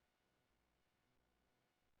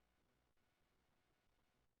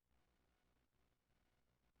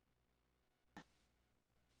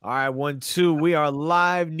All right, 1, 2. We are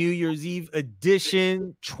live, New Year's Eve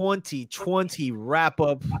edition 2020 wrap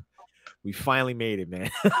up. We finally made it, man.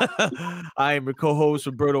 I am your co-host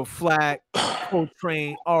Roberto Flack,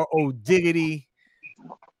 co-train R.O. Diggity.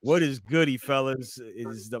 What is goody, fellas? It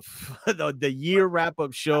is the year wrap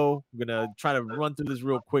up show. I'm gonna try to run through this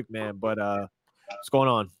real quick, man. But what's going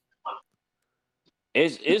on?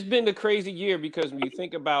 It's been a crazy year because when you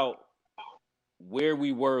think about where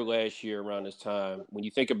we were last year around this time, when you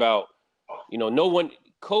think about, no one,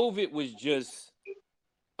 COVID was just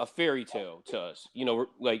a fairy tale to us.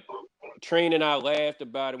 Like Train and I laughed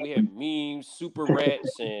about it. We had memes, super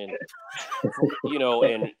rats, and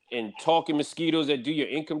and talking mosquitoes that do your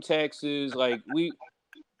income taxes.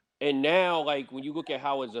 And now like when you look at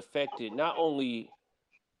how it's affected not only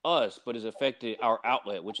us, but it's affected our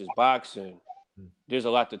outlet, which is boxing. There's a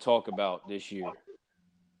lot to talk about this year.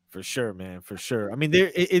 For sure, man. For sure. I mean,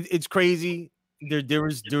 it's crazy. There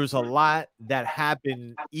was a lot that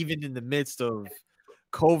happened even in the midst of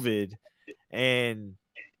COVID, and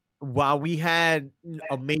while we had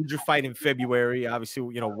a major fight in February, obviously,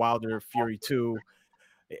 Wilder Fury 2,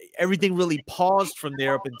 everything really paused from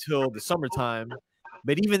there up until the summertime.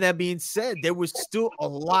 But even that being said, there was still a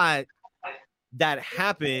lot that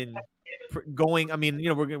happened going. I mean,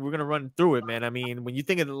 we're gonna run through it, man. I mean, when you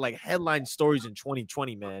think of like headline stories in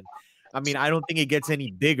 2020, man, I mean, I don't think it gets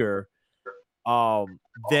any bigger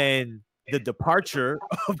than the departure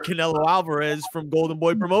of Canelo Alvarez from Golden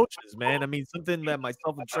Boy Promotions, man. I mean, something that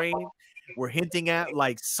myself and Train were hinting at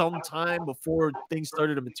like sometime before things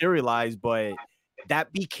started to materialize, but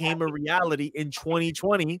that became a reality in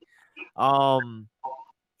 2020. Um,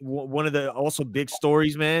 One of the also big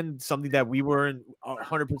stories, man, something that we weren't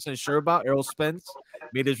 100% sure about. Errol Spence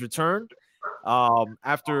made his return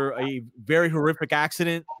after a very horrific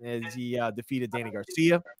accident as he defeated Danny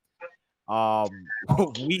Garcia.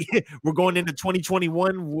 We we're going into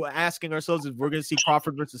 2021 asking ourselves if we're going to see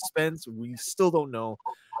Crawford versus Spence. We still don't know,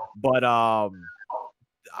 but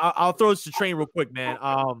I'll throw this to Train real quick, man.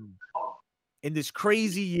 In this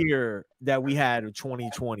crazy year that we had in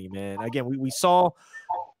 2020, man. Again, we saw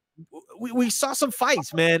some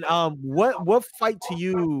fights, man. What fight to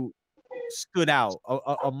you stood out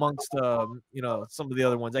amongst some of the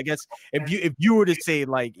other ones? I guess if you were to say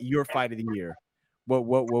like your fight of the year, what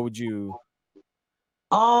would you?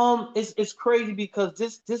 It's crazy because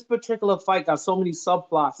this particular fight got so many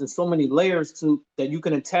subplots and so many layers to that you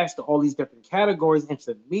can attach to all these different categories. And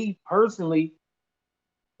to me personally,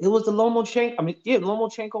 it was the Lomachenko. I mean, yeah,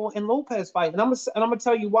 Lomachenko and Lopez fight, and I'm gonna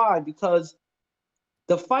tell you why. Because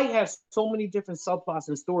the fight has so many different subplots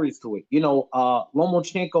and stories to it.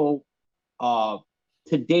 Lomachenko, uh,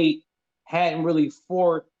 to date, hadn't really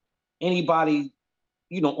fought anybody,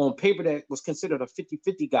 on paper that was considered a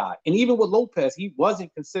 50-50 guy. And even with Lopez, he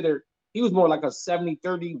wasn't considered, he was more like a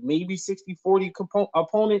 70-30, maybe 60-40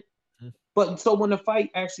 opponent. But so when the fight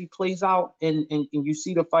actually plays out and you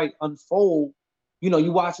see the fight unfold,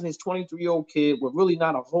 you're watching this 23-year-old kid with really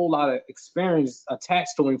not a whole lot of experience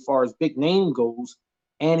attached to him as far as big name goes.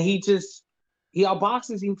 And he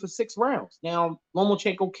outboxes him for 6 rounds. Now,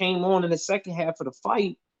 Lomachenko came on in the second half of the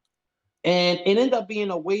fight, and it ended up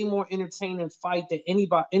being a way more entertaining fight than any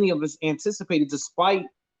of us anticipated, despite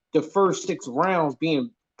the first 6 rounds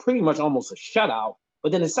being pretty much almost a shutout.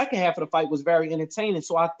 But then the second half of the fight was very entertaining.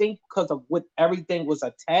 So I think because of what everything was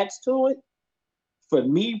attached to it, for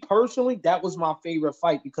me personally, that was my favorite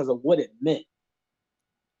fight because of what it meant.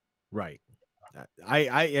 Right.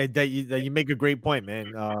 I that you make a great point,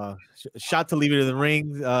 man. Shot to leave it in the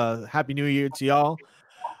ring. Happy New Year to y'all.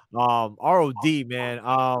 ROD, man.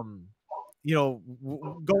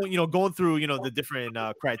 Going through the different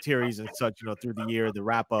criterias and such, through the year, the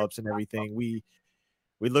wrap ups and everything. We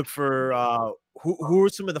look for who are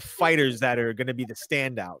some of the fighters that are going to be the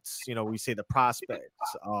standouts. We say the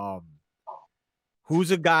prospects.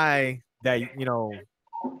 Who's a guy that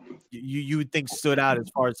you would think stood out as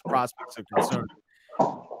far as prospects are concerned?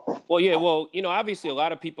 Well, yeah, well, obviously a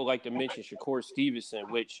lot of people like to mention Shakur Stevenson,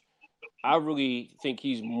 which I really think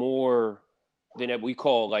he's more than that we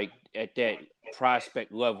call like at that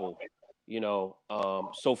prospect level.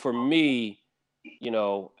 So for me,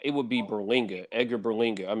 it would be Berlinga, Edgar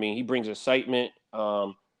Berlinga. I mean, he brings excitement.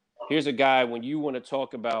 Here's a guy when you want to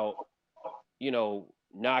talk about,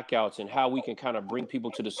 knockouts and how we can kind of bring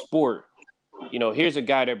people to the sport. Here's a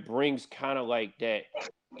guy that brings kind of like that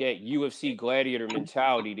UFC gladiator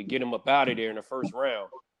mentality to get him up out of there in the first round.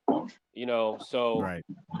 So Right.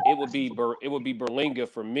 it would be Berlinga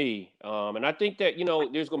for me, and I think that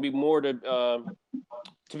there's going to be more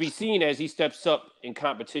to be seen as he steps up in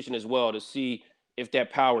competition as well to see if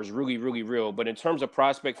that power is really, really real. But in terms of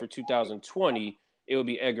prospect for 2020, it would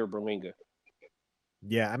be Edgar Berlanga.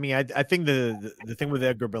 Yeah, I mean, I think the thing with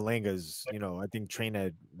Edgar Berlanga is, you know, I think Train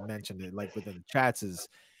had mentioned it like within the chats is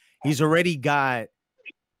he's already got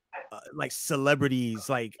like celebrities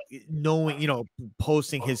like knowing, you know,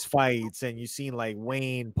 posting his fights, and you seen like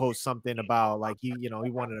Wayne post something about like he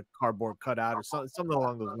wanted a cardboard cutout or something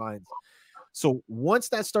along those lines. So once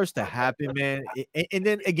that starts to happen, man, and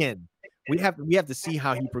then again, we have to see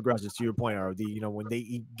how he progresses. To your point, RD, you know, when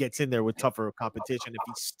he gets in there with tougher competition, if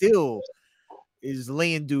he still is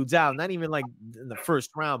laying dudes out, not even like in the first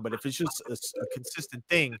round, but if it's just a consistent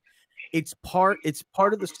thing, it's part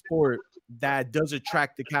of the sport that does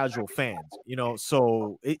attract the casual fans, you know.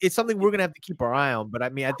 So it's something we're gonna have to keep our eye on. But I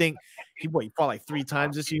mean, I think he fought like 3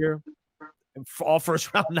 times this year, and all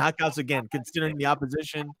first round knockouts again, considering the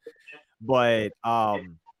opposition. But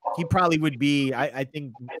he probably would be, I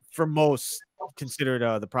think, for most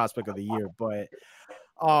considered the prospect of the year. But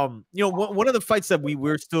you know, one of the fights that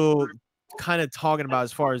we're still kind of talking about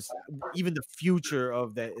as far as even the future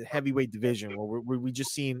of the heavyweight division, where we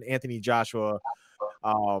just seen Anthony Joshua,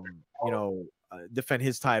 you know, defend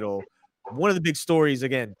his title. One of the big stories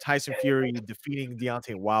again, Tyson Fury defeating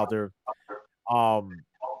Deontay Wilder.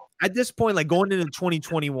 At this point, like going into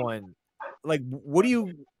 2021, like what do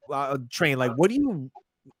you Train? Like, what do you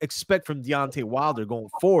expect from Deontay Wilder going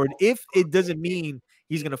forward if it doesn't mean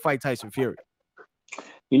he's going to fight Tyson Fury?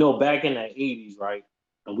 You know, back in the 80s, right?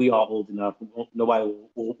 And we all old enough. Nobody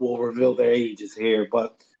will reveal their ages here,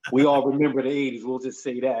 but we all remember the 80s. We'll just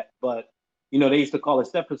say that. But, you know, they used to call it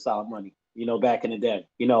step aside money, you know, back in the day.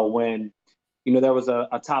 You know, when, you know, there was a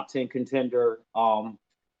top 10 contender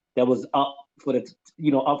that was up for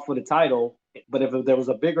the title. But if there was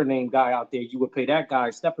a bigger name guy out there, you would pay that guy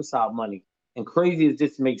step aside money. And crazy as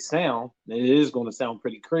this may sound, it is going to sound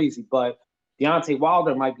pretty crazy, but Deontay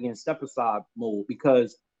Wilder might be in step aside mode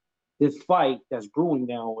because this fight that's brewing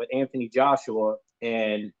now with Anthony Joshua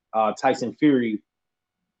and Tyson Fury,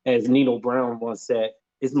 as Nino Brown once said,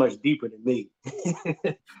 is much deeper than me.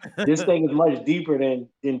 This thing is much deeper than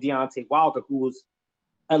Deontay Wilder, who was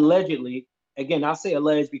allegedly, again, I say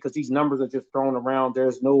alleged because these numbers are just thrown around.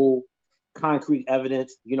 There's no concrete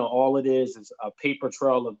evidence. You know, all it is a paper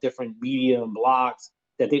trail of different media and blogs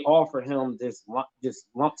that they offer him this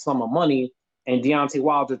lump sum of money, and Deontay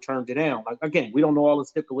Wilder turned it down. Like, again, we don't know all the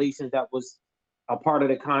stipulations that was a part of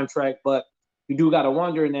the contract, but you do got to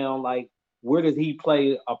wonder now, like, where does he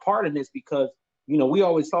play a part in this? Because, you know, we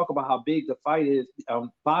always talk about how big the fight is,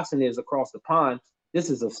 boxing is across the pond. This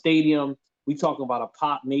is a stadium. We talking about a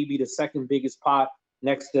pot, maybe the second biggest pot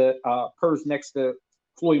next to purse next to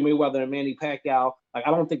Floyd Mayweather and Manny Pacquiao. Like,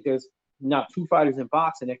 I don't think there's not two fighters in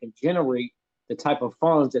boxing that can generate the type of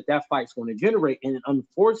funds that fight's going to generate. And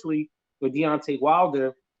unfortunately, with Deontay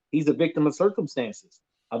Wilder, he's a victim of circumstances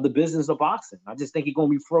of the business of boxing. I just think he's going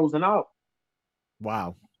to be frozen out.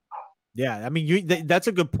 Wow. Yeah, I mean, that's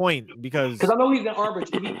a good point because I know he's in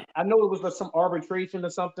arbitration. I know it was like some arbitration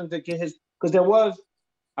or something to get his, because there was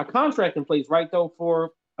a contract in place, right, though,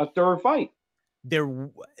 for a third fight. There was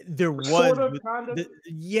sort of, kind of.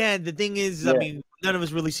 The thing is, I mean, none of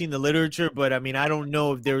us really seen the literature, but I mean, I don't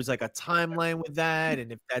know if there's like a timeline with that,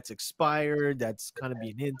 and if that's expired. That's kind of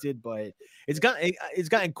being hinted, but it's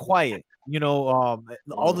gotten quiet. You know,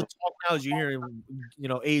 all the talk now is you're hearing, you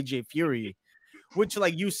know, AJ Fury, which,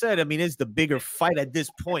 like you said, I mean, is the bigger fight at this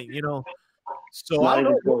point. You know, so I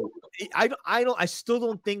don't know. I still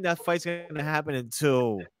don't think that fight's gonna happen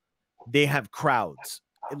until they have crowds.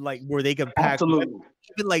 Like where they can pack,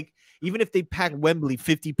 even if they pack Wembley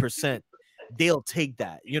 50%, they'll take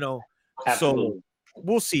that, you know. Absolutely. So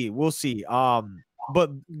we'll see. But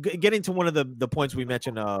getting to one of the points we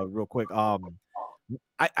mentioned real quick,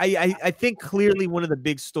 I think clearly one of the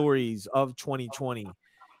big stories of 2020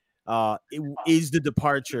 is the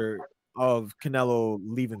departure of Canelo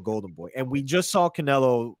leaving Golden Boy, and we just saw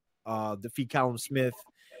Canelo defeat Callum Smith,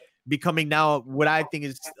 becoming now what I think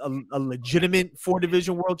is a legitimate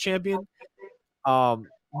 4-division world champion.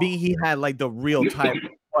 Being he had like the real title,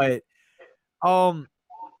 but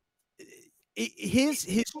his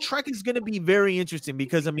trek is going to be very interesting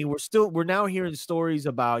because I mean we're now hearing stories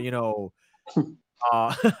about, you know,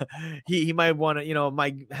 he might want to, you know,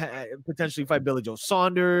 might potentially fight Billy Joe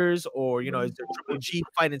Saunders, or, you know, is there Triple G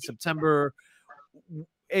fight in September?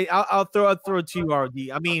 I'll throw it to you,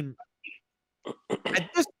 RD. I mean, at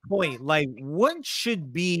this point, like, what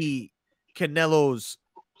should be Canelo's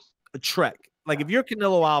trek? Like, if you're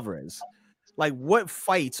Canelo Alvarez, like, what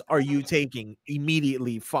fights are you taking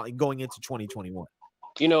immediately going into 2021?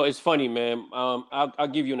 You know, it's funny, man. I'll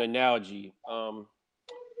give you an analogy.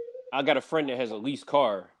 I got a friend that has a lease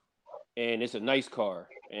car, and it's a nice car,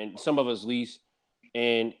 and some of us lease,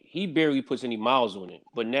 and he barely puts any miles on it.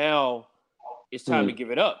 But now it's time to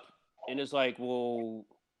give it up, and it's like, well,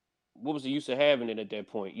 what was the use of having it at that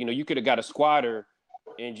point? You know, you could have got a squatter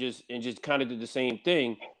and just kind of did the same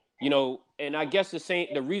thing, you know. And I guess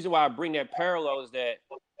the reason why I bring that parallel is that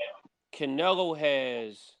Canelo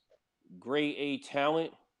has grade A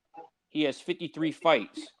talent. He has 53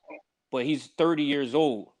 fights, but he's 30 years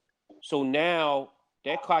old. So now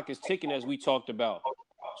that clock is ticking, as we talked about.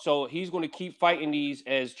 So he's going to keep fighting these,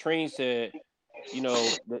 as Train said, you know,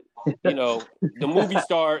 the movie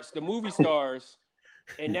stars.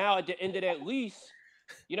 And now at the end of that lease,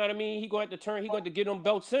 you know what I mean? He going to get them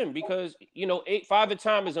belts in because, you know, 5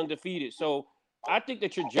 time is undefeated. So I think the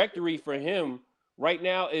trajectory for him right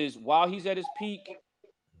now is, while he's at his peak,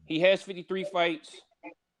 he has 53 fights.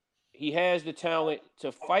 He has the talent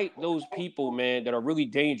to fight those people, man, that are really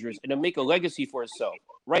dangerous and to make a legacy for himself.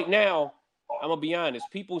 Right now, I'm going to be honest.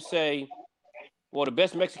 People say, well, the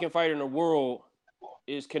best Mexican fighter in the world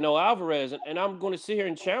is Canelo Alvarez. And I'm going to sit here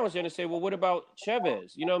and challenge that and say, well, what about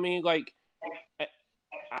Chavez? You know what I mean? Like,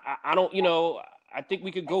 I don't, you know, I think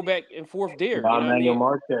we could go back and forth there. You know what I mean?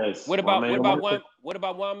 Marquez. What about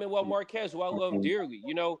Juan Manuel Marquez, who I love dearly?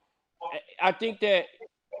 You know, I think that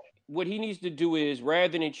what he needs to do is,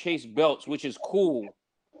 rather than chase belts, which is cool,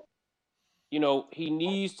 you know, he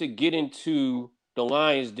needs to get into the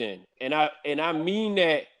Lion's Den. And I mean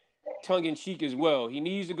that tongue in cheek as well. He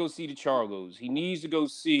needs to go see the Charlos. He needs to go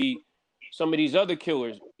see some of these other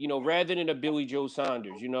killers, you know, rather than a Billy Joe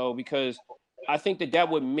Saunders, you know, because I think that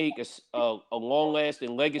would make a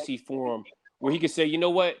long-lasting legacy for him, where he could say, you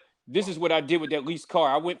know what, this is what I did with that lease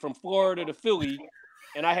car. I went from Florida to Philly,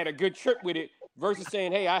 and I had a good trip with it, versus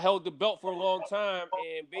saying, hey, I held the belt for a long time,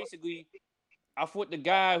 and basically I fought the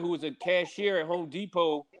guy who was a cashier at Home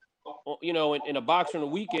Depot, you know, in a boxer on the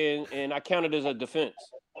weekend, and I counted as a defense.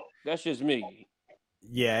 That's just me.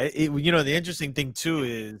 Yeah, you know, the interesting thing too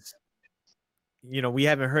is, you know, we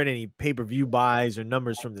haven't heard any pay-per-view buys or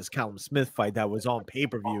numbers from this Callum Smith fight that was on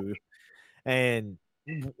pay-per-view. And,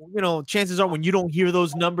 you know, chances are when you don't hear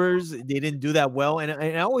those numbers, they didn't do that well. And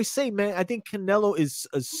I always say, man, I think Canelo is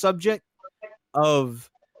a subject of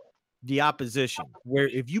the opposition, where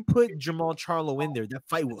if you put Jermall Charlo in there, that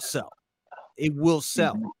fight will sell. It will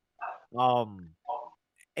sell.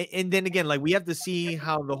 And then again, like, we have to see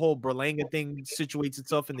how the whole Berlanga thing situates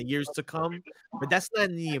itself in the years to come, but that's not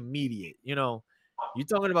in the immediate. You know, you're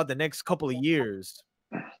talking about the next couple of years.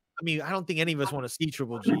 I mean, I don't think any of us want to see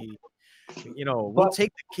Triple G. You know, we'll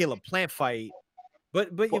take the Caleb Plant fight,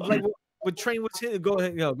 but like what Train was here. Go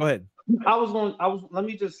ahead, go ahead. Let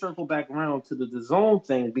me just circle back around to the DAZN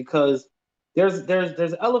thing, because there's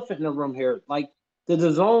an elephant in the room here. Like, the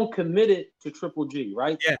DAZN committed to Triple G,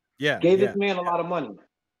 right? Yeah. Gave this man a lot of money.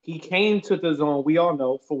 He came to DAZN, we all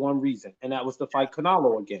know, for one reason, and that was to fight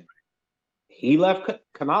Canelo again. He left.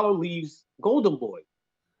 Canelo leaves Golden Boy,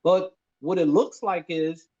 but what it looks like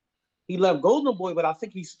is he left Golden Boy, but I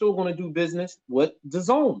think he's still going to do business with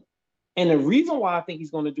DAZN. And the reason why I think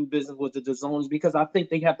he's going to do business with the DAZN is because I think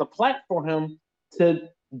they have the platform for him to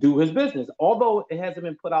do his business. Although it hasn't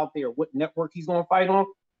been put out there what network he's going to fight on,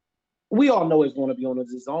 we all know it's going to be on the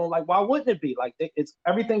DAZN. Like, why wouldn't it be? Like,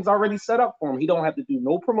 everything's already set up for him. He don't have to do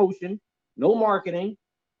no promotion, no marketing.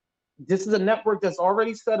 This is a network that's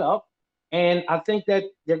already set up. And I think that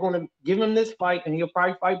they're going to give him this fight, and he'll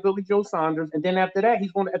probably fight Billy Joe Saunders. And then after that,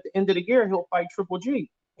 he's going to, at the end of the year, he'll fight Triple G.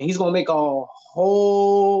 And he's going to make a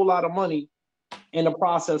whole lot of money in the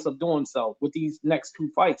process of doing so with these next 2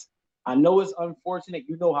 fights. I know it's unfortunate.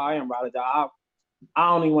 You know how I am, Ryder. I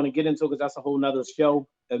don't even want to get into it because that's a whole nother show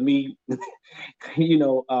of me, you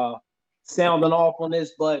know, sounding off on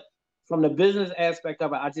this. But from the business aspect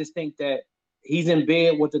of it, I just think that he's in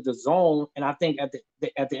bed with the DAZN, and I think at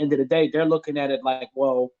the end of the day, they're looking at it like,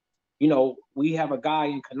 well, you know, we have a guy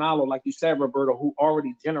in Canelo, like you said, Roberto, who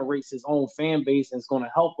already generates his own fan base and is going to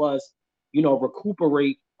help us, you know,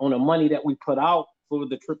 recuperate on the money that we put out for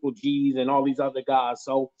the Triple G's and all these other guys.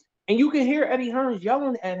 So, and you can hear Eddie Hearns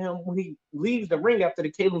yelling at him when he leaves the ring after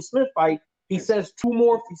the Caleb Smith fight. He says 2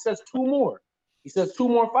 more. He says 2 more. He says 2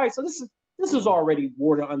 more fights. So this is already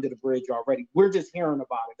water under the bridge already. We're just hearing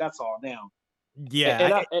about it. That's all now.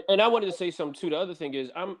 Yeah, and I wanted to say something too. The other thing is,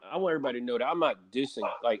 I want everybody to know that I'm not dissing.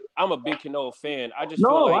 Like, I'm a big Canelo fan. I just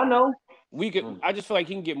feel like I know I just feel like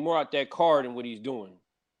he can get more out that card than what he's doing.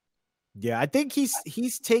 Yeah, I think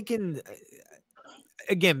he's taken.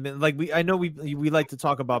 Again, like I know we like to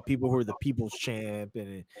talk about people who are the people's champ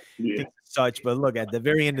and things such, but look, at the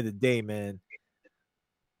very end of the day, man,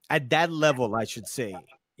 at that level, I should say,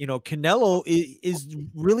 you know, Canelo is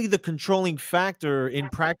really the controlling factor in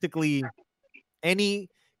practically any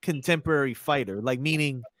contemporary fighter. Like,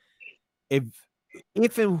 meaning if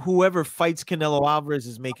and whoever fights Canelo Alvarez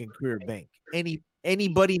is making career bank.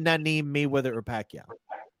 Anybody not named Mayweather or Pacquiao.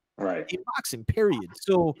 Right. In boxing, period.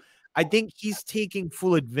 So I think he's taking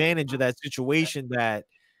full advantage of that situation that,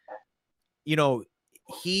 you know,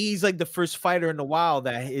 he's like the first fighter in a while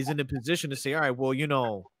that is in a position to say, all right, well, you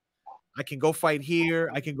know, I can go fight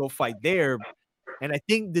here, I can go fight there. And I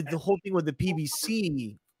think that the whole thing with the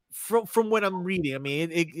PBC, from what I'm reading, I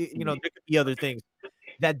mean, you know, there could be other things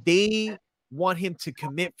that they want him to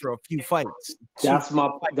commit for a few fights. That's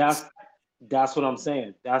what I'm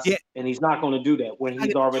saying. Yeah. And he's not going to do that when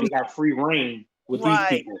he's already got free reign with these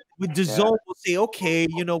people. With DAZN, we'll say, okay,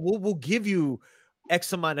 you know, we'll give you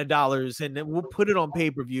X amount of dollars and then we'll put it on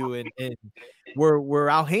pay-per-view, and we're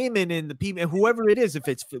Al Heyman and the people and whoever it is, if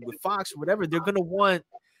it's with Fox or whatever, they're gonna want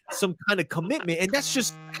some kind of commitment, and that's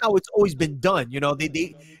just how it's always been done. You know,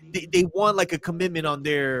 they want like a commitment on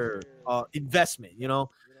their investment. You know,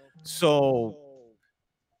 so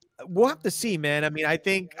we'll have to see, man. I mean, I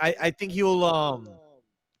think he'll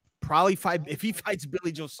probably fight if he fights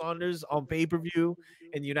Billy Joe Saunders on pay-per-view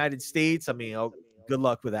in the United States. I mean, good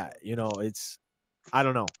luck with that. You know, I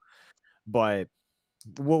don't know, but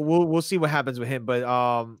we'll see what happens with him. But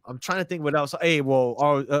I'm trying to think what else. Hey, well,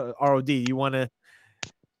 ROD, you want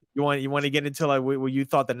to get into like what you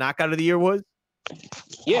thought the knockout of the year was?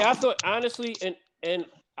 Yeah, I thought honestly, and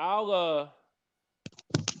I'll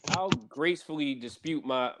gracefully dispute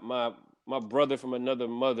my brother from another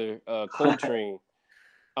mother, Coltrane.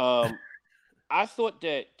 I thought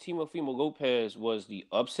that Teofimo Lopez was the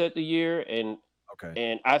upset of the year, and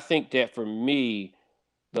I think that for me,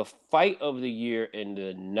 the fight of the year and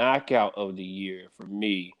the knockout of the year for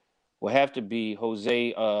me will have to be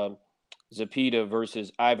Jose Zepeda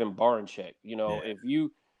versus Ivan Baranchyk. You know,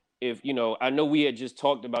 if you know, I know we had just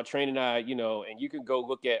talked about Train and I, you know, and you can go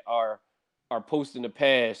look at our post in the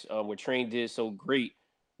past where Train did so great.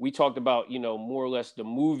 We talked about, you know, more or less the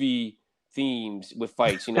movie themes with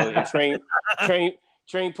fights, you know, and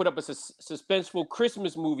Train put up a suspenseful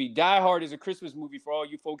Christmas movie. Die Hard is a Christmas movie for all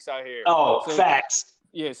you folks out here. Oh, so, facts.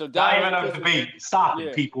 Yeah, so Die Hard. Stop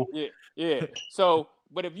it, people. Yeah. So,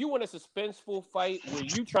 but if you want a suspenseful fight where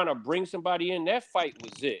you trying to bring somebody in, that fight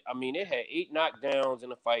was it. I mean, it had 8 knockdowns in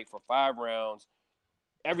the fight for 5 rounds.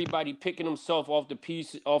 Everybody picking himself off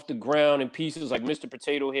the ground in pieces like Mr.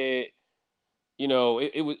 Potato Head. You know,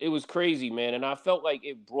 it was crazy, man. And I felt like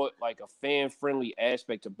it brought like a fan-friendly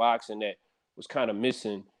aspect to boxing that was kind of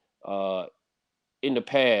missing in the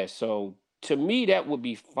past. So to me, that would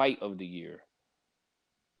be fight of the year.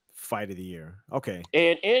 Fight of the year. Okay.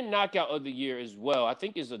 And knockout of the year as well. I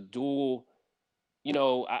think is a dual. You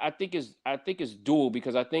know, I think it's dual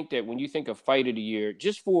because I think that when you think of fight of the year,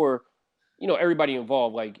 just for, you know, everybody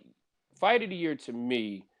involved, like fight of the year to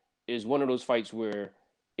me is one of those fights where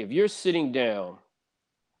if you're sitting down,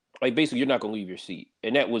 like basically you're not gonna leave your seat,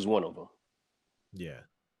 and that was one of them. Yeah.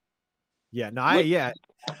 No, I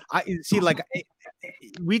see. Like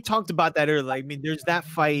we talked about that earlier. I mean, there's that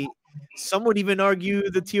fight. Some would even argue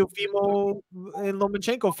the Teofimo and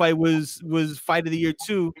Lomachenko fight was fight of the year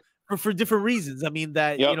too, for different reasons. I mean,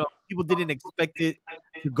 that you know, people didn't expect it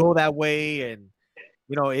to go that way, and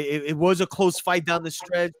you know, it was a close fight down the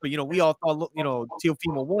stretch. But you know, we all thought, you know,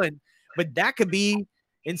 Teofimo won, but that could be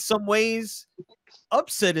in some ways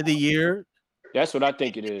upset of the year. That's what I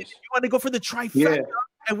think it is. You want to go for the trifecta,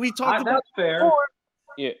 and we talked about that's fair. Before.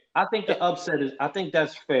 Yeah, I think the upset is. I think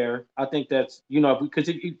that's fair. I think that's, you know, because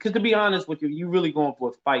to be honest with you, you really going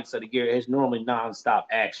for fights of the year. It's normally nonstop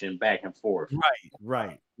action back and forth.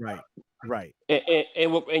 Right. And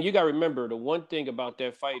you got to remember the one thing about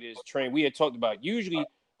that fight is, Train, we had talked about, usually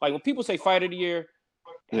like when people say fight of the year,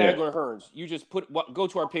 Hagler and Hearns, you just go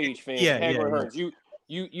to our page, fans. Hagler and Hearns.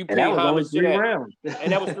 You pay homage to that.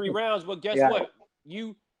 And that was 3 rounds. But guess what?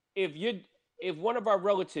 If one of our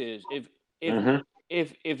relatives,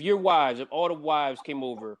 if your wives, if all the wives came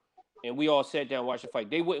over and we all sat down and watched the fight,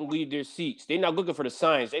 they wouldn't leave their seats. They're not looking for the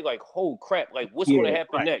signs. They like, oh crap, like what's going to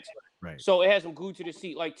happen next? Right. So it has them glued to the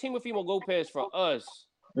seat. Like Teofimo Lopez for us,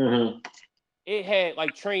 it had,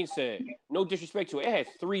 like Train said, no disrespect to it, it had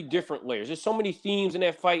 3 different layers. There's so many themes in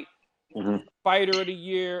that fight. Fighter of the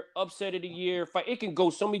year, upset of the year, fight. It can go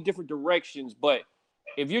so many different directions, but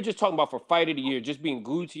if you're just talking about for fight of the year, just being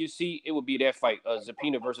glued to your seat, it would be that fight,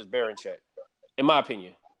 Zepeda versus Baranchyk, in my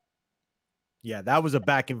opinion. Yeah, that was a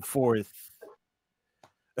back and forth.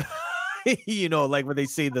 You know, like when they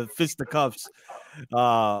say the fisticuffs.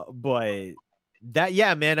 But that,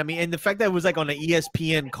 yeah, man. I mean, and the fact that it was like on an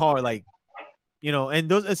ESPN car, like you know, and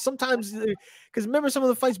those sometimes because remember some of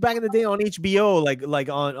the fights back in the day on HBO, like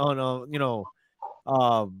on you know,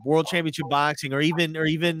 World Championship Boxing or even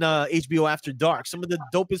HBO After Dark. Some of the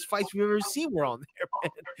dopest fights we've ever seen were on there,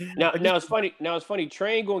 man. Now, Like, now just it's funny. Now it's funny.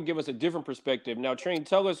 Train gonna give us a different perspective. Now, Train,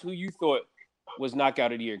 tell us who you thought was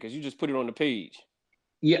knockout of the year because you just put it on the page.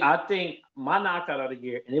 Yeah, I think my knockout of the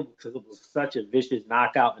year, and it was such a vicious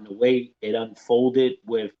knockout, and the way it unfolded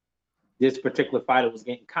with this particular fighter was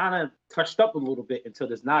getting kind of touched up a little bit until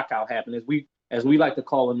this knockout happened. As we like to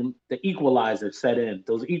call them, the equalizers set in.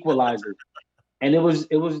 Those equalizers, and it was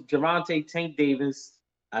Gervonta Tank Davis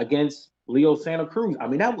against Leo Santa Cruz. I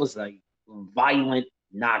mean, that was a violent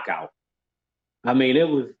knockout. I mean, it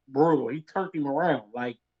was brutal. He turned him around.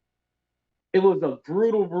 Like, it was a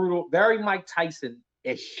brutal, very Mike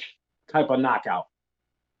Tyson-ish type of knockout.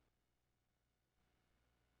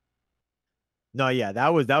 no, yeah, that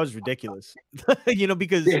was ridiculous. You know,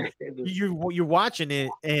 because Yeah, it was you're watching it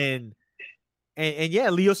and yeah,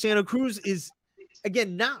 Leo Santa Cruz is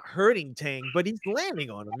again not hurting Tang, but he's landing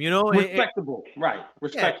on him, you know, respectable, right? yeah,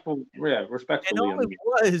 Respectful, yeah, and respectfully. all it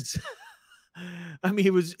was, I mean,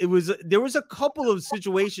 it was there was a couple of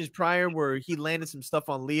situations prior where he landed some stuff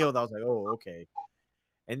on Leo that I was like, oh, okay,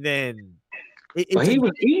 and then But it's he again,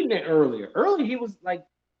 was eating it earlier. Earlier, he was like,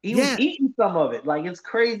 he was yeah, eating some of it. Like, it's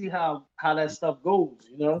crazy how that stuff goes,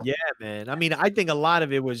 you know? yeah, man. I mean, I think a lot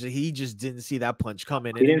of it was he just didn't see that punch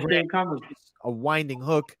coming, He and didn't see granted, it coming. a winding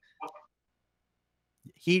hook.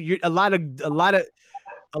 A lot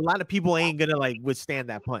of people ain't gonna like withstand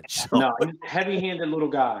that punch. So, No, he's a heavy-handed little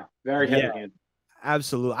guy. Very yeah, heavy-handed.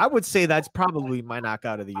 absolutely. I would say that's probably my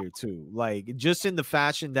knockout of the year too. Like just in the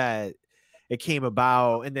fashion that it came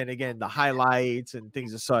about, and then again the highlights and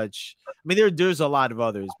things of such. I mean, there's a lot of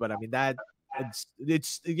others, but I mean that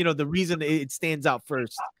it's you know the reason it stands out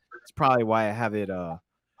first. It's probably why I have it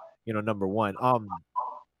number one.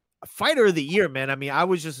 Fighter of the year, man. I mean, I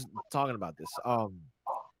was just talking about this.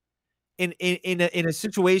 In a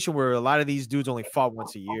situation where a lot of these dudes only fought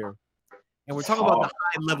once a year, and we're talking about the Hard.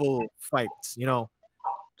 high level fights, you know,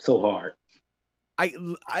 So hard.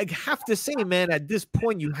 I have to say, man, at this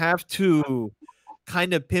point, you have to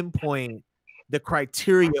kind of pinpoint the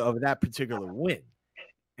criteria of that particular win.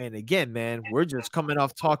 And again, man, we're just coming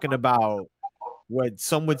off talking about what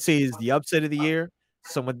some would say is the upset of the year.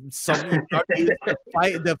 Some even argue is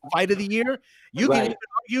the fight of the year. You can even Right.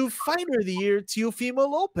 argue fighter of the year, Teofimo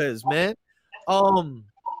Lopez, man. Um,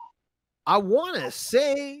 I want to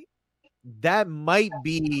say that might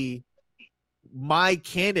be my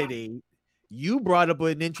candidate. You brought up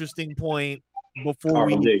an interesting point before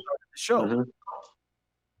we started RMD. the show. Mhm.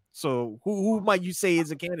 So who might you say is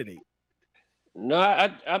a candidate? No,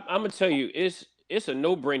 I'm gonna tell you, it's a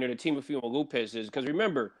no brainer that Teofimo Lopez is because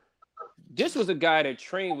remember, this was a guy that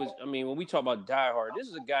Train was. I mean, when we talk about Die Hard, this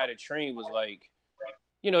is a guy that Train was like,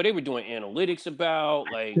 they were doing analytics about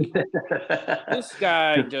like this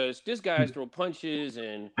guy's throw punches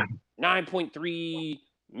in 9.3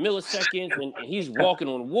 milliseconds and he's walking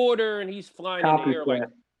on water and he's flying in the air like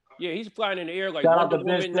Copycat. he's flying in the air like Shout out Wonder to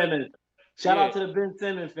Ben Woman. Simmons. Shout Yeah, out to the Ben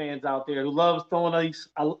Simmons fans out there who loves throwing these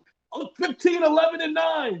 15, 11, and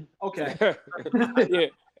 9. Okay. yeah.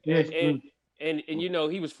 Yeah. And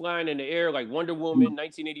he was flying in the air like Wonder Woman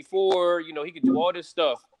 1984, he could do all this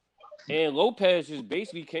stuff. And Lopez just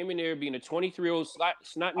basically came in there being a 23-year-old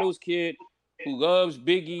snot-nosed kid who loves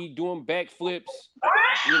Biggie, doing backflips,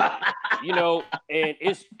 and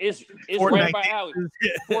it's right up our alley.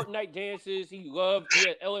 Fortnite dances. He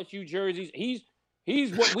had LSU jerseys.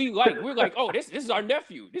 He's what we like. We're like, oh, this is our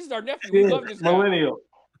nephew. This is our nephew. We love this guy. Millennial.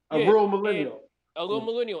 A Yeah, real and millennial. a little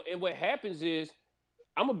millennial. And what happens is,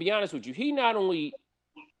 I'm gonna be honest with you. He not only,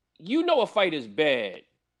 a fight is bad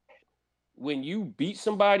when you beat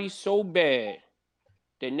somebody so bad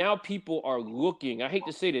that now people are looking, I hate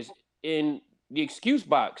to say this, in the excuse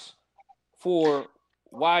box for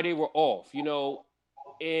why they were off,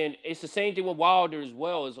 and it's the same thing with Wilder as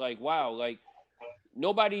well. It's like, wow, like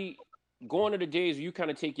nobody going to the days where you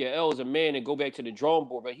kind of take your L as a man and go back to the drawing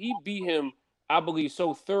board, but he beat him, I believe,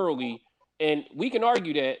 so thoroughly. And we can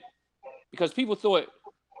argue that because people thought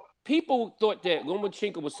that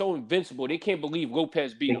Lomachenko was so invincible, they can't believe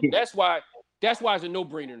Lopez beat him. That's why it's a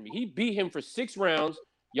no-brainer to me. He beat him for 6 rounds.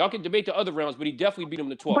 Y'all can debate the other rounds, but he definitely beat him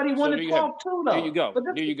the 12th. But he won So the there you have it. 12 too, though. There you go. But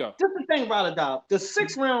There you go. Just the thing, Ramadan, the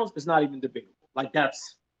 6 rounds is not even debatable. Like,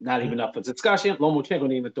 that's not even up for discussion. Lomachenko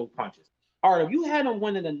didn't even throw punches. All right, if you had him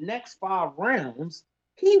winning the next 5 rounds,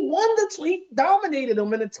 he dominated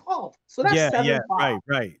him in the 12th. So that's 7-5.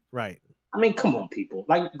 Right. I mean, come on, people.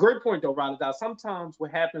 Like, great point though, Ramadan. Sometimes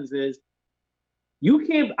what happens is You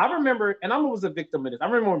can't. I remember, and I was a victim of this. I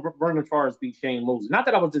remember when Vernon Forrest beat Shane Mosley. Not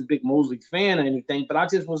that I was this big Mosley fan or anything, but I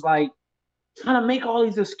just was like trying to make all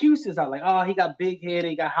these excuses. I like, oh, he got big head,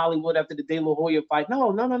 he got Hollywood after the De La Hoya fight.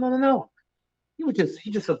 No. He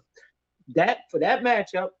just a that for that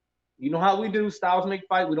matchup. You know how we do styles make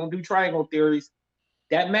fight. We don't do triangle theories.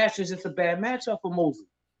 That match is just a bad matchup for Mosley.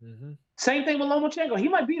 Mm-hmm. Same thing with Lomachenko. He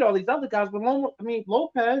might beat all these other guys, but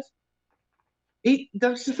Lopez,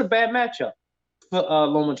 that's just a bad matchup for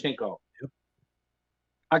Lomachenko.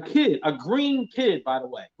 Yep. A green kid, by the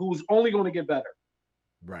way, who's only going to get better.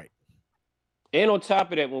 Right. And on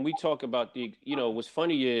top of that, when we talk about what's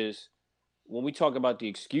funny is when we talk about the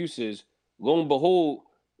excuses, lo and behold,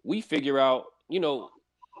 we figure out,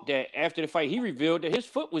 that after the fight, he revealed that his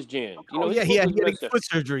foot was jammed. His foot he had was to messed get up. foot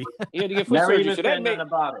surgery. He had to get foot Never surgery. even So said that nothing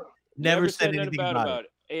about it. Never said anything about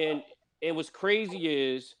it. And what's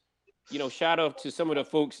crazy is, shout out to some of the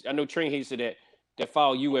folks. I know Train hates that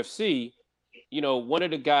follow UFC. One of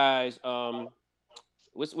the guys,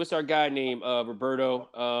 what's our guy named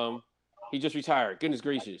Roberto? He just retired. Goodness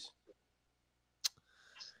gracious.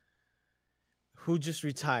 Who just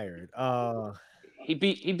retired? He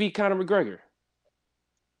beat Conor McGregor.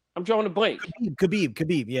 I'm drawing a blank.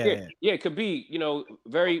 Khabib. Yeah. Khabib.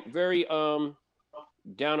 Very, very down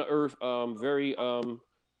to earth, very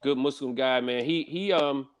good Muslim guy, man. He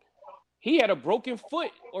had a broken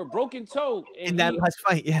foot or broken toe In that last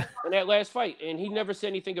fight, yeah. In that last fight, and he never said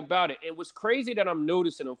anything about it. And what's crazy that I'm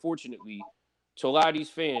noticing, unfortunately, to a lot of these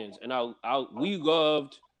fans, and we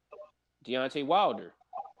loved Deontay Wilder,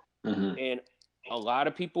 and a lot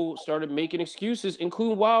of people started making excuses,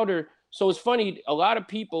 including Wilder. So it's funny, a lot of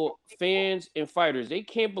people, fans and fighters, they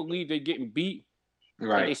can't believe they're getting beat.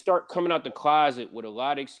 Right. And they start coming out the closet with a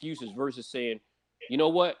lot of excuses versus saying, you know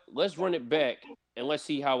what, let's run it back and let's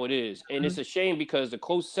see how it is. And it's a shame because the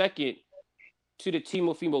close second to the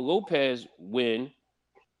Teofimo Lopez win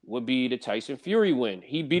would be the Tyson Fury win.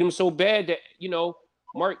 He beat him so bad that,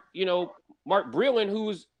 Mark Breland,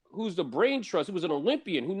 who's the brain trust, who was an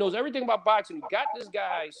Olympian, who knows everything about boxing, who got this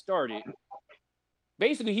guy started.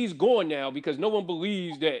 Basically, he's gone now because no one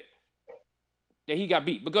believes that he got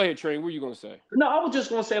beat. But go ahead, Train. What are you going to say? No, I was just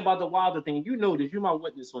going to say about the Wilder thing. You know this. You're my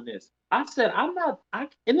witness on this. I said and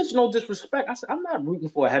it's no disrespect. I said I'm not rooting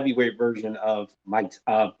for a heavyweight version of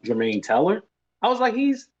Jermaine Teller. I was like,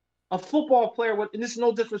 he's a football player. And this is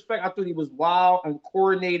no disrespect. I thought he was wild,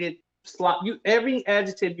 uncoordinated, every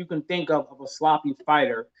adjective you can think of a sloppy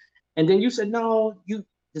fighter. And then you said, no,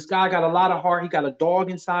 this guy got a lot of heart. He got a dog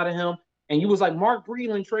inside of him. And you was like, Mark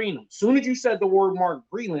Breland trained him. As soon as you said the word Mark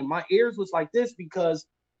Breland, my ears was like this because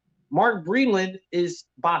Mark Breland is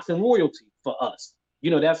boxing royalty for us.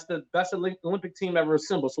 That's the best Olympic team ever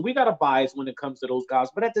assembled. So we got a bias when it comes to those guys.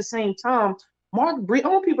 But at the same time, I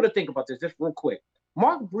want people to think about this just real quick.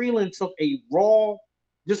 Mark Breland took a raw,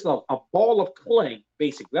 just a ball of clay,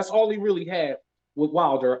 basically. That's all he really had with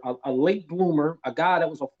Wilder, a late bloomer, a guy that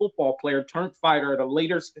was a football player turned fighter at a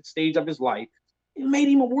later stage of his life. It made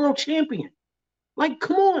him a world champion. Like,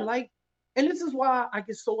 come on, and this is why I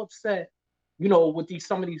get so upset, with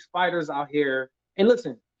some of these fighters out here. And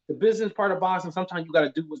listen, the business part of boxing, sometimes you got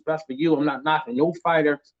to do what's best for you. I'm not knocking no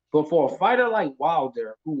fighter, but for a fighter like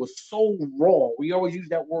Wilder, who was so raw, we always use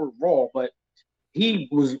that word raw, but he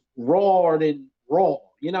was raw than raw.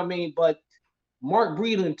 You know what I mean? But Mark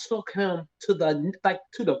Breland took him to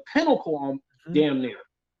the pinnacle damn near.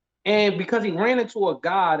 And because he ran into a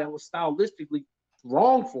guy that was stylistically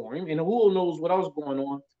wrong for him, and who knows what else going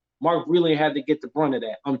on, Mark Breland had to get the brunt of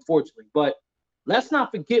that, unfortunately. But let's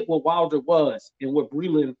not forget what Wilder was and what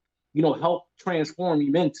Breland, helped transform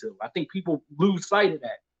him into. I think people lose sight of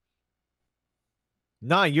that.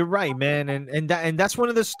 No, you're right, man, and that's one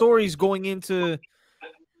of the stories going into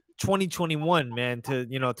 2021, man. To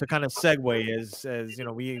kind of segue as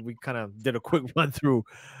we kind of did a quick run through.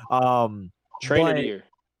 Train of the year.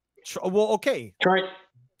 Well, okay. Trent,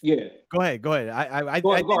 yeah. Go ahead. I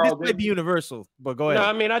think this might be universal, but go ahead. No,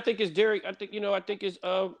 I mean, I think it's Derek. I think it's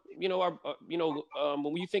when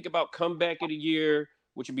you think about comeback of the year,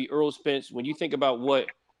 which would be Earl Spence. When you think about what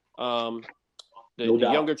the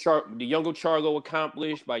younger Charlo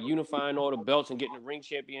accomplished by unifying all the belts and getting the ring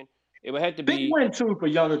champion, it would have to be big win too for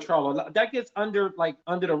younger Charlo. That gets under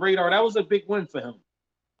the radar. That was a big win for him.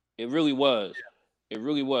 It really was. It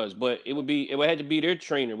really was, but it would have to be their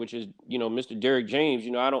trainer, which is Mr. Derek James.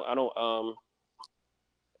 I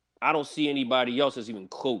don't see anybody else that's even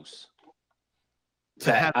close.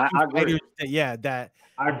 To have I agree. That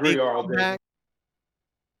I agree all day.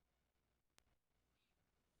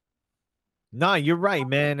 No, you're right,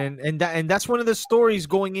 man, and that's one of the stories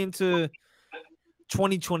going into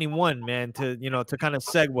 2021, man, to kind of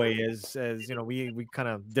segue as we kind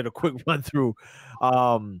of did a quick run through.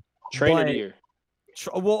 Trainer of the But year.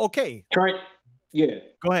 well, okay. Trent, yeah.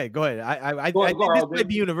 Go ahead. I Go think ahead, this Alden. might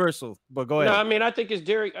be universal, but go No, ahead. I mean, I think it's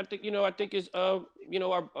Derek. I think it's when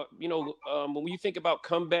you think about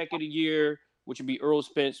comeback of the year, which would be Earl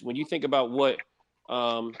Spence. When you think about what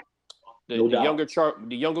um No the doubt. younger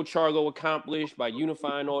Charlo accomplished by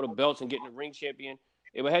unifying all the belts and getting the ring champion,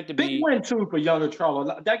 it would have to Big be. win too for younger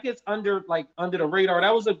Charlo. That gets under the radar.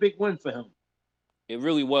 That was a big win for him. It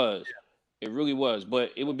really was. It really was.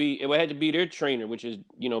 But it would have to be their trainer, which is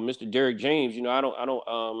Mr. Derek James.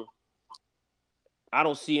 I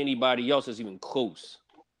don't see anybody else that's even close.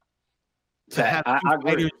 To have I two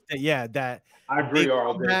agree. fighters that I agree, big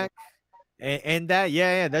Alden. comeback, and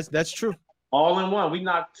that's true. All in one. We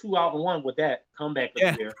knocked 2 out in 1 with that comeback of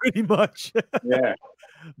the year. Pretty much. Yeah.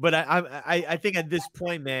 But I think at this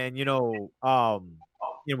point, man,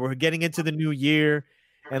 we're getting into the new year,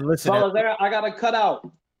 and listen, Fellas, I got to cut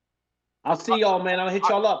out. I'll see y'all, man. I'll hit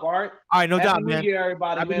y'all up, all right? all right, no Happy doubt, New man. Year,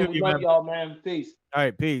 everybody, Happy man. New We Year, love man. y'all, man. Peace. All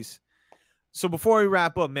right, peace. So before we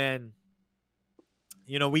wrap up, man,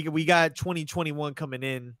 we got 2021 coming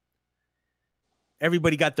in.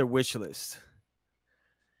 Everybody got their wish list.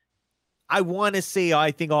 I want to say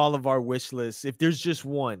I think all of our wish lists, if there's just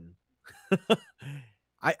one,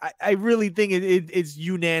 I really think it's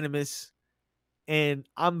unanimous, and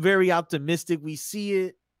I'm very optimistic. We see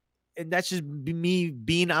it, and that's just me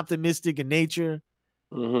being optimistic in nature.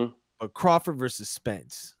 Mm-hmm. But Crawford versus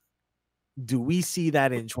Spence, do we see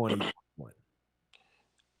that in 2021?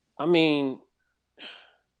 I mean,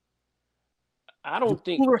 I don't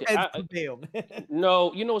think.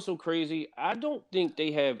 No, you know what's so crazy? I don't think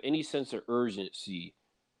they have any sense of urgency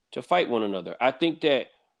to fight one another. I think that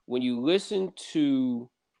when you listen to,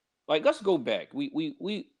 let's go back.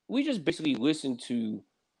 We just basically listened to,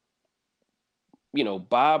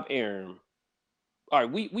 Bob Arum. All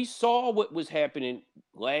right, we saw what was happening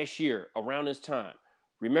last year around this time.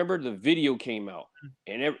 Remember, the video came out,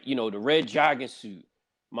 and the red jogging suit,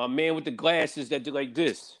 my man with the glasses that did like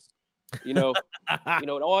this,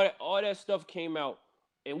 all that stuff came out,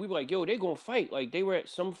 and we were like, yo, they're gonna fight. Like, they were at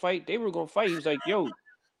some fight, they were gonna fight. He was like, yo,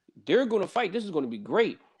 they're gonna fight. This is gonna be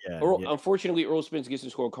great. Unfortunately, Earl Spence gets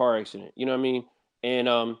into a car accident. You know what I mean? And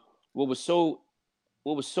what was so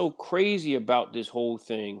crazy about this whole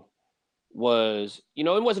thing was,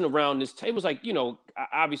 it wasn't around this time. It was like,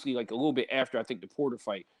 obviously like a little bit after, I think, the Porter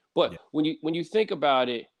fight. But when you think about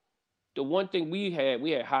it, the one thing we had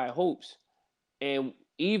high hopes, and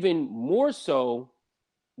even more so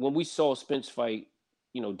when we saw Spence fight,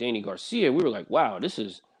 Danny Garcia, we were like, wow, this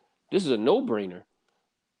is a no-brainer.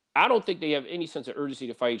 I don't think they have any sense of urgency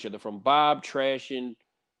to fight each other, from Bob trashing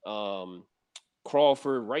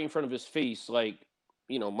Crawford right in front of his face, like,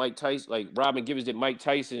 Mike Tyson, like Robin Givens did Mike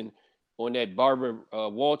Tyson on that Barbara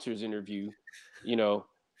Walters interview, and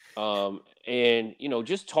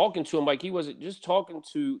just talking to him like he wasn't, just talking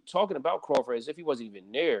about Crawford as if he wasn't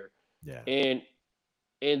even there. Yeah. And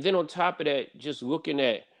then on top of that, just looking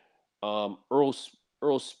at Earl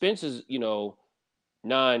Spence's,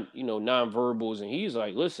 non-verbals, and he's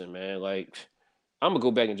like, listen, man, like, I'm gonna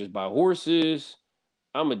go back and just buy horses.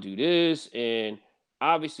 I'm gonna do this, and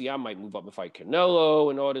obviously I might move up and fight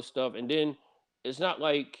Canelo and all this stuff. And then it's not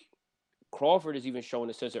like Crawford is even showing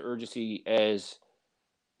a sense of urgency as,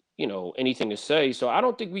 anything to say. So I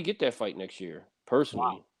don't think we get that fight next year, personally.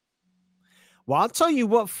 Wow. Well, I'll tell you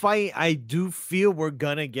what fight I do feel we're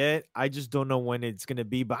gonna get. I just don't know when it's gonna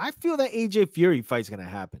be, but I feel that AJ Fury fight's gonna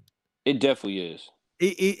happen. It definitely is.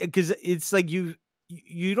 Because it's like you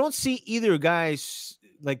don't see either guys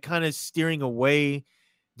like kind of steering away.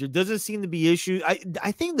 There doesn't seem to be issues.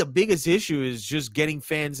 I think the biggest issue is just getting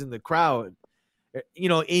fans in the crowd,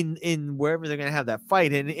 in wherever they're gonna have that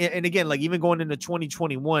fight. And again, like even going into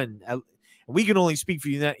 2021, we can only speak for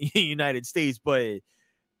United States, but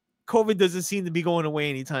COVID doesn't seem to be going away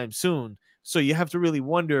anytime soon. So you have to really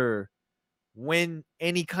wonder when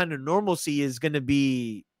any kind of normalcy is going to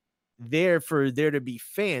be there for there to be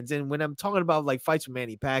fans. And when I'm talking about like fights with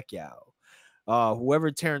Manny Pacquiao,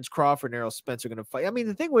 whoever Terrence Crawford and Errol Spence are going to fight. I mean,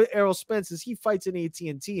 the thing with Errol Spence is he fights in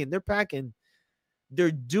AT&T, and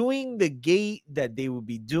they're doing the gate that they would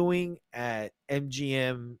be doing at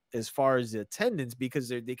MGM as far as the attendance, because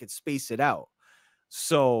they could space it out.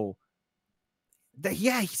 So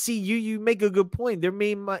see, you make a good point. There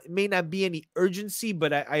may not be any urgency,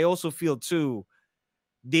 but I also feel too,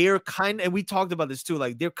 they're and we talked about this too,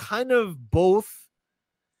 like they're kind of both.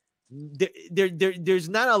 There's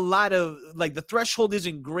not a lot of, like, the threshold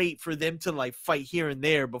isn't great for them to like fight here and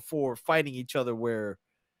there before fighting each other, where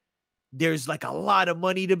there's like a lot of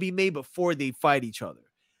money to be made before they fight each other.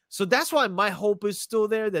 So that's why my hope is still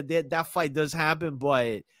there that fight does happen.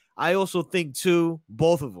 But I also think too,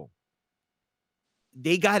 both of them,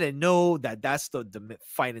 they got to know that that's the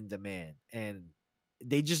fight in demand, and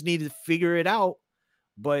they just need to figure it out.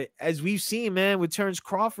 But as we've seen, man, with Terrence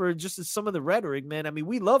Crawford, just as some of the rhetoric, man, I mean,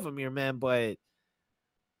 we love him here, man, but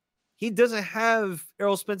he doesn't have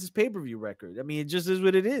Errol Spence's pay-per-view record. I mean, it just is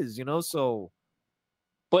what it is, so.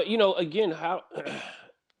 But, again, how,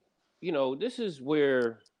 this is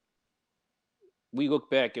where we look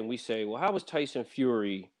back and we say, well, how was Tyson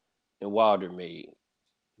Fury and Wilder made?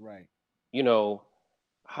 Right.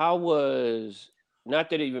 How was, not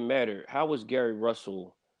that it even mattered, how was Gary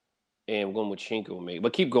Russell and Lomachenko made?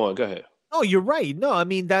 But keep going. Go ahead. Oh, you're right. No, I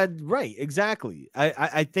mean, right. Exactly.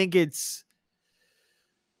 I think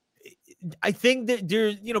I think that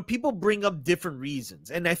there's, people bring up different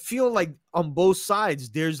reasons, and I feel like on both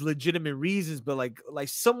sides there's legitimate reasons, but like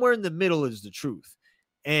somewhere in the middle is the truth.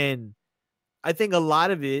 And I think a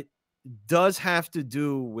lot of it does have to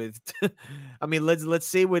do with I mean, let's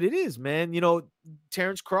say what it is, man.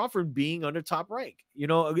 Terrence Crawford being under Top Rank,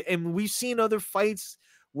 and we've seen other fights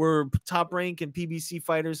where Top Rank and PBC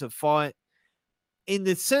fighters have fought. In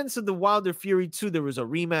the sense of the Wilder Fury 2, there was a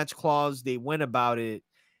rematch clause. They went about it.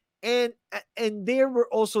 And there were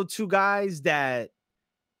also two guys that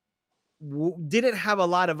didn't have a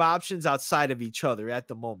lot of options outside of each other at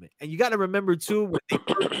the moment. And you got to remember too, when they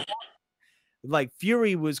first like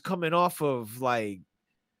Fury was coming off of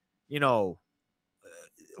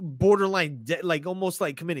borderline like almost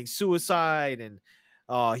like committing suicide, and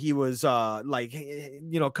he was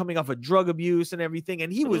coming off of drug abuse and everything,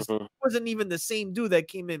 and he wasn't even the same dude that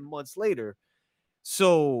came in months later.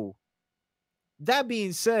 So that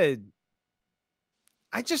being said,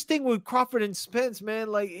 I just think with Crawford and Spence,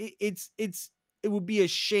 man, like it would be a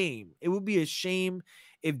shame. It would be a shame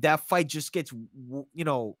if that fight just gets,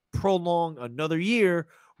 prolonged another year,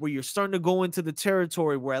 where you're starting to go into the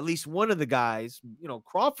territory where at least one of the guys,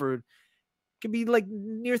 Crawford, can be like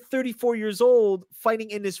near 34 years old fighting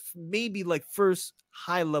in his maybe like first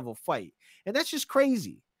high level fight. And that's just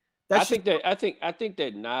crazy. I think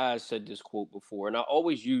that Nas said this quote before, and I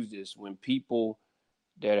always use this when people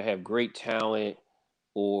that have great talent,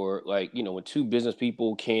 or like, when two business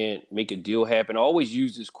people can't make a deal happen. I always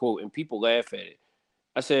use this quote and people laugh at it.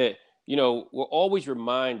 I said, we're always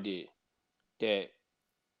reminded that,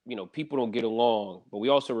 people don't get along, but we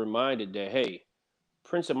also reminded that, hey,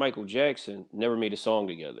 Prince and Michael Jackson never made a song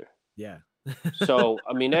together. Yeah. So,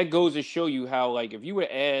 I mean, that goes to show you how, like, if you were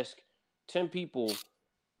to ask 10 people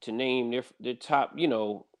to name their top,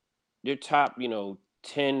 their top,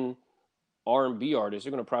 10 R&B artists,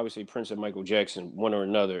 they're going to probably say Prince and Michael Jackson, one or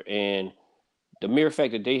another. And the mere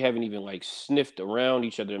fact that they haven't even like sniffed around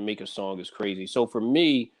each other to make a song is crazy. So for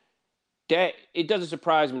me, that it doesn't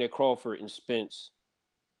surprise me that Crawford and Spence,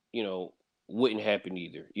 wouldn't happen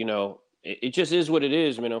either. It just is what it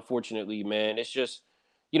is, man. Unfortunately, man, it's just,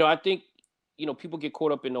 I think, people get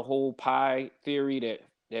caught up in the whole pie theory,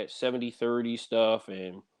 that 70-30 stuff.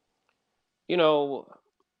 And,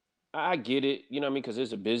 I get it, I mean, because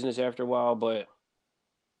it's a business after a while. But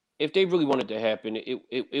if they really wanted to happen,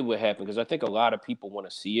 it would happen, because I think a lot of people want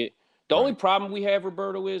to see it. The only problem we have,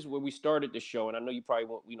 Roberto, is where we started the show, and I know you probably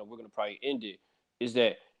won't, we're going to probably end it, is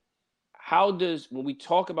that when we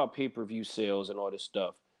talk about pay-per-view sales and all this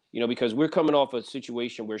stuff, because we're coming off a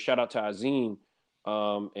situation where, shout out to Azim,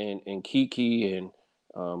 and Kiki and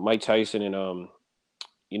Mike Tyson and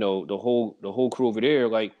the whole crew over there,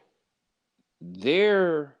 like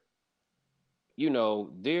their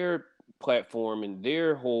platform and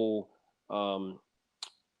their whole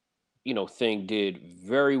thing did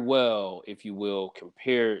very well, if you will,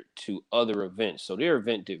 compared to other events. So their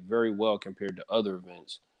event did very well compared to other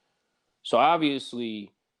events. So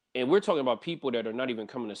obviously, and we're talking about people that are not even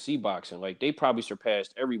coming to see boxing. Like, they probably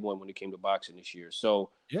surpassed everyone when it came to boxing this year.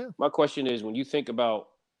 So yeah, my question is, when you think about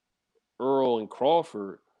Earl and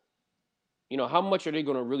Crawford, how much are they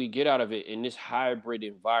going to really get out of it in this hybrid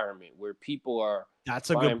environment where people are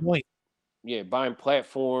that's a good point. Yeah, buying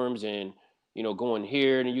platforms and, going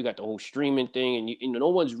here, and then you got the whole streaming thing, and no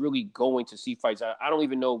one's really going to see fights. I don't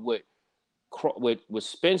even know what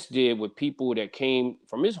Spence did with people that came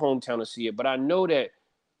from his hometown to see it, but I know that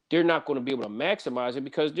they're not going to be able to maximize it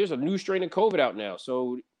because there's a new strain of COVID out now.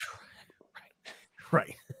 So,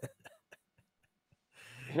 right.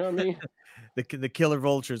 You know what I mean? The killer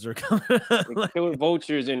vultures are coming. The killer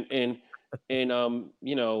vultures and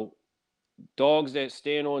dogs that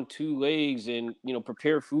stand on two legs and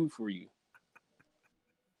prepare food for you.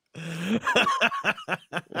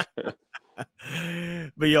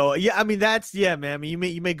 But yo, yeah, I mean that's man. I mean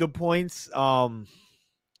you make good points. I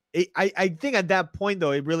think at that point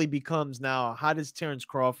though, it really becomes now how does Terrence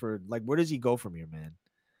Crawford like where does he go from here, man?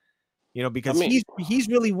 You know, I because mean, he's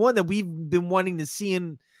really one that we've been wanting to see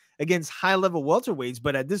in against high level welterweights,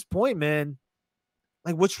 but at this point, man,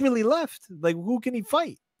 like what's really left? Like who can he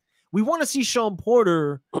fight? We want to see Sean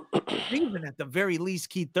Porter, even at the very least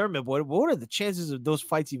Keith Thurman. What are the chances of those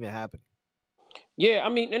fights even happening? yeah, I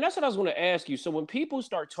mean, and that's what I was going to ask you. So when people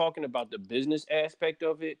start talking about the business aspect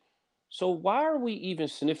of it, so why are we even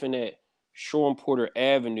sniffing at Sean Porter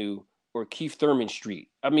Avenue or Keith Thurman Street?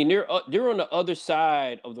 I mean, they're on the other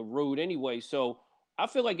side of the road anyway. So I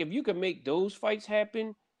feel like if you could make those fights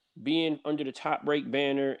happen, being under the Top Rank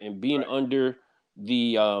banner and being Right. under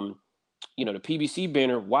the the PBC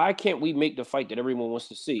banner, why can't we make the fight that everyone wants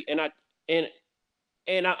to see? And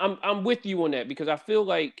I'm with you on that because I feel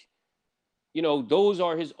like those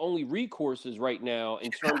are his only recourses right now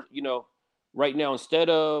in terms, right now instead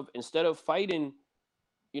of fighting,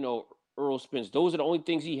 you know, Earl Spence, those are the only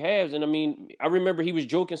things he has. And I mean, I remember he was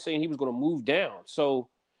joking saying he was going to move down. So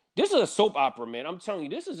this is a soap opera, man. I'm telling you,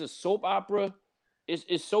 this is a soap opera.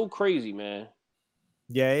 It's so crazy, man.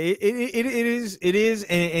 Yeah, it is,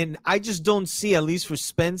 and I just don't see at least for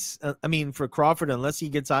Spence. I mean for Crawford, unless he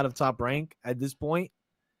gets out of Top Rank at this point.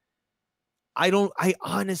 I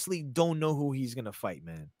honestly don't know who he's gonna fight,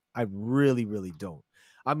 man. I really, really don't.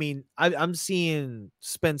 I mean, I'm seeing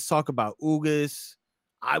Spence talk about Ugas.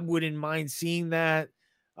 I wouldn't mind seeing that.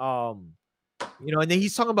 Um, and then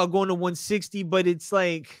he's talking about going to 160, but it's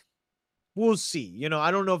like we'll see.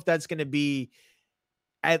 I don't know if that's gonna be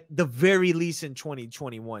at the very least in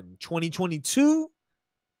 2021. 2022,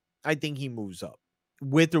 I think he moves up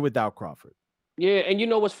with or without Crawford. Yeah, and you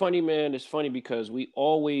know what's funny, man? It's funny because we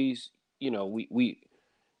always, we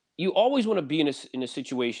you always want to be in a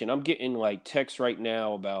situation. I'm getting like texts right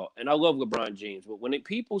now about, and I love LeBron James, but when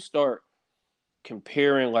people start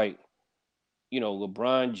comparing like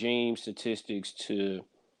LeBron James statistics to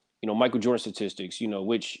Michael Jordan statistics,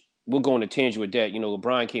 which we'll go on a tangent with that.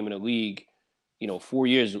 LeBron came in the league 4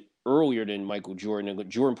 years earlier than Michael Jordan, and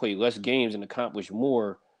Jordan played less games and accomplished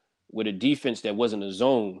more with a defense that wasn't a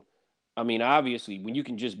zone. I mean, obviously, when you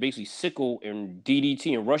can just basically sickle and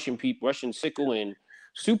DDT and Russian sickle and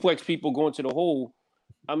suplex people going to the hole.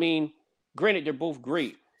 I mean, granted, they're both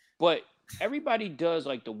great, but everybody does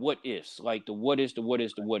like the what ifs, like the what is, the what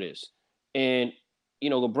is, the what is. And,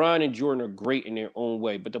 LeBron and Jordan are great in their own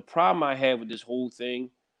way. But the problem I have with this whole thing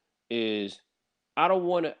is I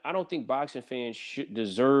don't think boxing fans should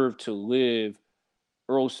deserve to live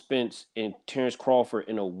Earl Spence and Terrence Crawford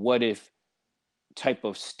in a what if type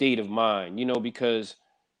of state of mind, because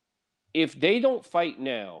if they don't fight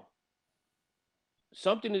now,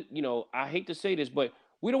 something that, I hate to say this, but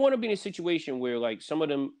we don't want to be in a situation where like some of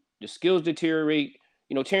them the skills deteriorate.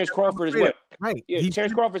 Terrence I'm Crawford is afraid of what? it. Right. Yeah, He's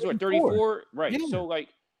Terrence gonna be Crawford is what, 34. 34? Right. Yeah. So like,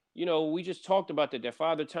 we just talked about that. That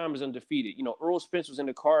Father Time is undefeated. Earl Spence was in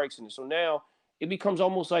the car accident. So now it becomes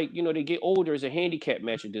almost like, they get older as a handicap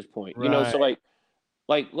match at this point. Right. So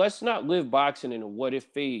like let's not live boxing in a what if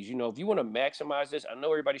phase. If you want to maximize this, I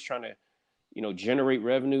know everybody's trying to, generate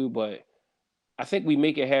revenue, but I think we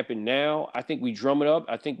make it happen now. I think we drum it up.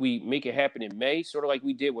 I think we make it happen in May, sort of like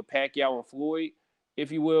we did with Pacquiao and Floyd,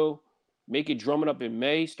 if you will. Make it drum it up in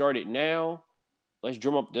May. Start it now. Let's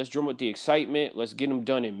drum up the excitement. Let's get them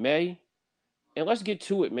done in May. And let's get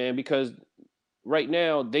to it, man, because right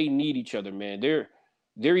now they need each other, man.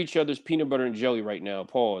 They're each other's peanut butter and jelly right now.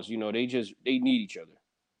 Pause. They need each other.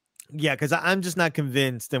 Yeah, because I'm just not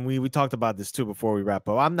convinced, and we talked about this too before we wrap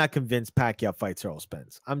up. I'm not convinced Pacquiao fights Earl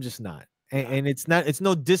Spence. I'm just not, and it's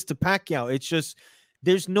no diss to Pacquiao. It's just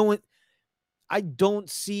there's no, I don't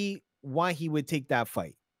see why he would take that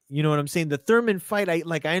fight. You know what I'm saying? The Thurman fight, I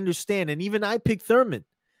understand, and even I picked Thurman,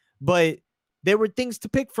 but there were things to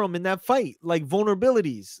pick from in that fight, like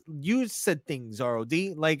vulnerabilities. You said things, ROD,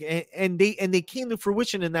 like, and they came to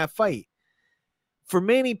fruition in that fight. For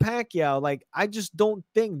Manny Pacquiao, like I just don't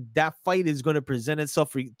think that fight is going to present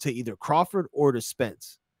itself to either Crawford or to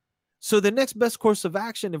Spence. So the next best course of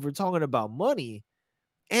action, if we're talking about money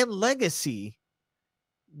and legacy,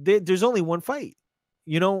 there's only one fight.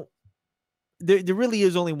 There really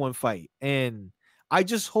is only one fight, and I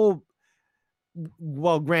just hope.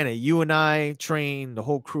 Well, granted, you and I train the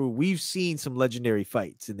whole crew. We've seen some legendary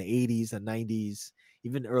fights in the 80s and 90s,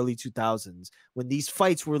 even early 2000s, when these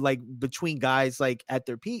fights were like between guys like at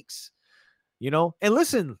their peaks, And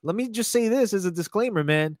listen, let me just say this as a disclaimer,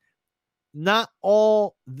 man. Not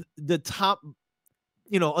all the top,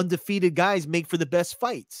 undefeated guys make for the best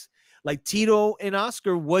fights. Like Tito and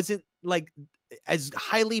Oscar wasn't like as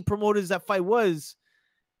highly promoted as that fight was,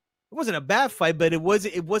 it wasn't a bad fight, but it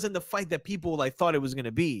wasn't the fight that people like thought it was going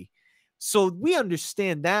to be. So we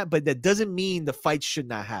understand that, but that doesn't mean the fight should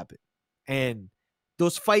not happen. And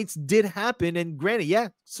those fights did happen. And granted, yeah,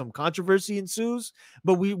 some controversy ensues,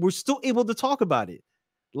 but we were still able to talk about it.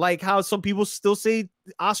 Like how some people still say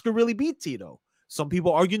Oscar really beat Tito. Some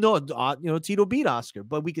people argue no, Tito beat Oscar,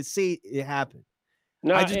 but we could say it happened.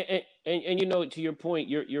 No, I just and you know, to your point,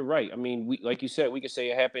 you're right. I mean, we like you said, we could say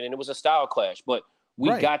it happened, and it was a style clash, but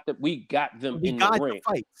right. we got them We in the got the ring.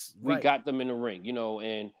 fights. We Right. got them in the ring,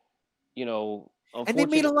 and And they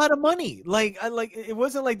made a unfortunately, lot of money. Like it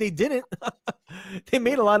wasn't like they didn't. They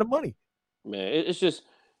made a lot of money. man, it's just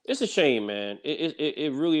it's a shame, man.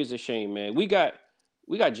 It really is a shame, man. We got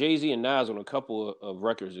Jay-Z and Nas on a couple of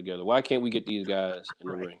records together. Why can't we get these guys in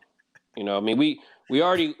the Right. ring? I mean, we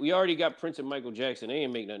already got Prince and Michael Jackson. They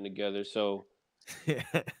ain't make nothing together, so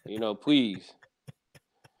please.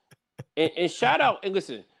 And shout out and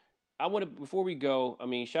listen, I want to before we go. I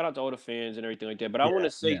mean, shout out to all the fans and everything like that. But I want Yeah,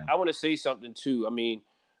 to say yeah. I want to say something too. I mean,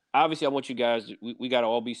 obviously, I want you guys. We got to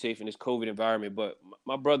all be safe in this COVID environment. But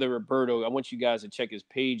my brother Roberto, I want you guys to check his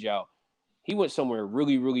page out. He went somewhere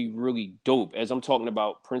really, really, really dope. As I'm talking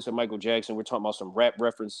about Prince and Michael Jackson, we're talking about some rap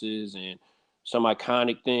references and some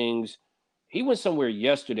iconic things. He went somewhere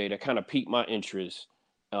yesterday that kind of piqued my interest.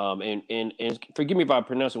 And forgive me if I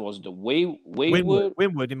pronounce it, was the Waywood?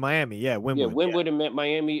 Wynwood in Miami. Yeah, Yeah, Wynwood. Yeah. Wynwood and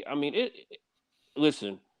Miami. I mean,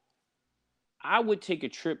 listen, I would take a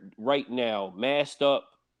trip right now, masked up,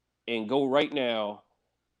 and go right now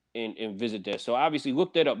and visit that. So obviously,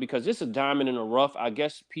 look that up because this is a diamond in the rough. I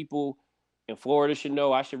guess people in Florida should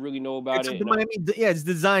know. I should really know about It's it. the Miami. Yeah, it's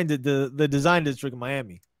designed the design district of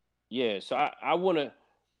Miami. Yeah, so I wanna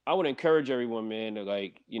encourage everyone, man,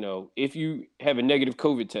 to if you have a negative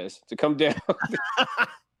COVID test, to come down.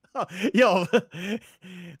 Yo,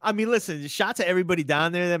 I mean, listen, shout to everybody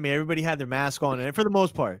down there. I mean, everybody had their mask on, and for the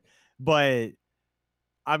most part, but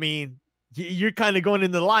I mean, you're kind of going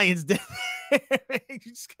in the Lions den. You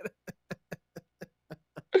just gotta-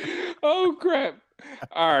 Oh crap!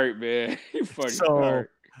 All right, man, you funny. All So, right.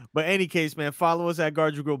 but any case, man, follow us at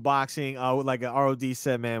Guard Your Grill Boxing. Like ROD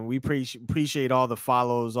said, man, we appreciate all the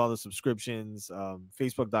follows, all the subscriptions.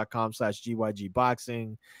 Facebook.com/GYG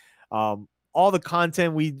Boxing. All the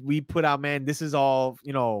content we put out, man. This is all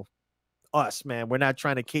us, man. We're not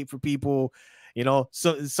trying to cape for people.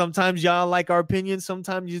 So sometimes y'all like our opinions,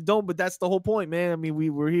 sometimes you don't, but that's the whole point, man. I mean,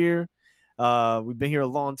 we're here. We've been here a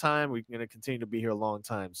long time. We're gonna continue to be here a long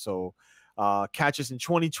time. So catch us in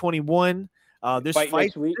 2021. There's Fight fight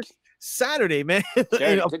next week. this Saturday, man.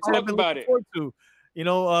 Saturday. A To fight I've talk been about looking it. forward to. You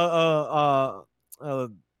know,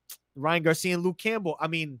 Ryan Garcia and Luke Campbell. I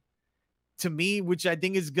mean, to me, which I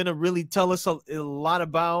think is gonna really tell us a lot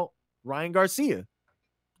about Ryan Garcia.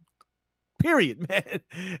 Period, man.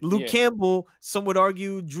 Luke Yeah. Campbell, some would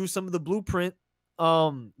argue, drew some of the blueprint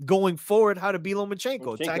going forward how to beat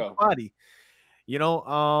Lomachenko, tag the body.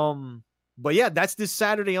 But yeah, that's this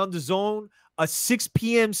Saturday on the Zone, a 6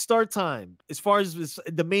 p.m. start time as far as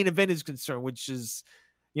the main event is concerned, which is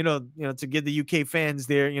to give the UK fans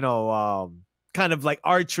their kind of like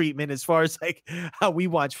our treatment as far as like how we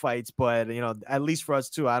watch fights. But at least for us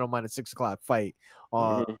too, I don't mind a 6 o'clock fight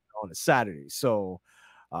on a Saturday. So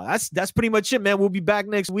that's pretty much it, man. We'll be back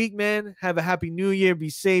next week, man. Have a happy new year. Be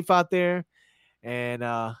safe out there. And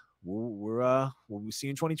we'll see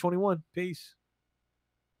you in 2021. Peace.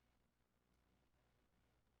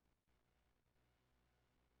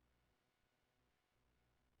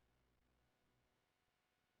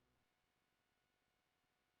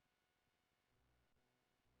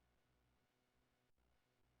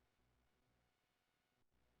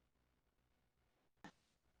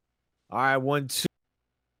 All right, 1, 2.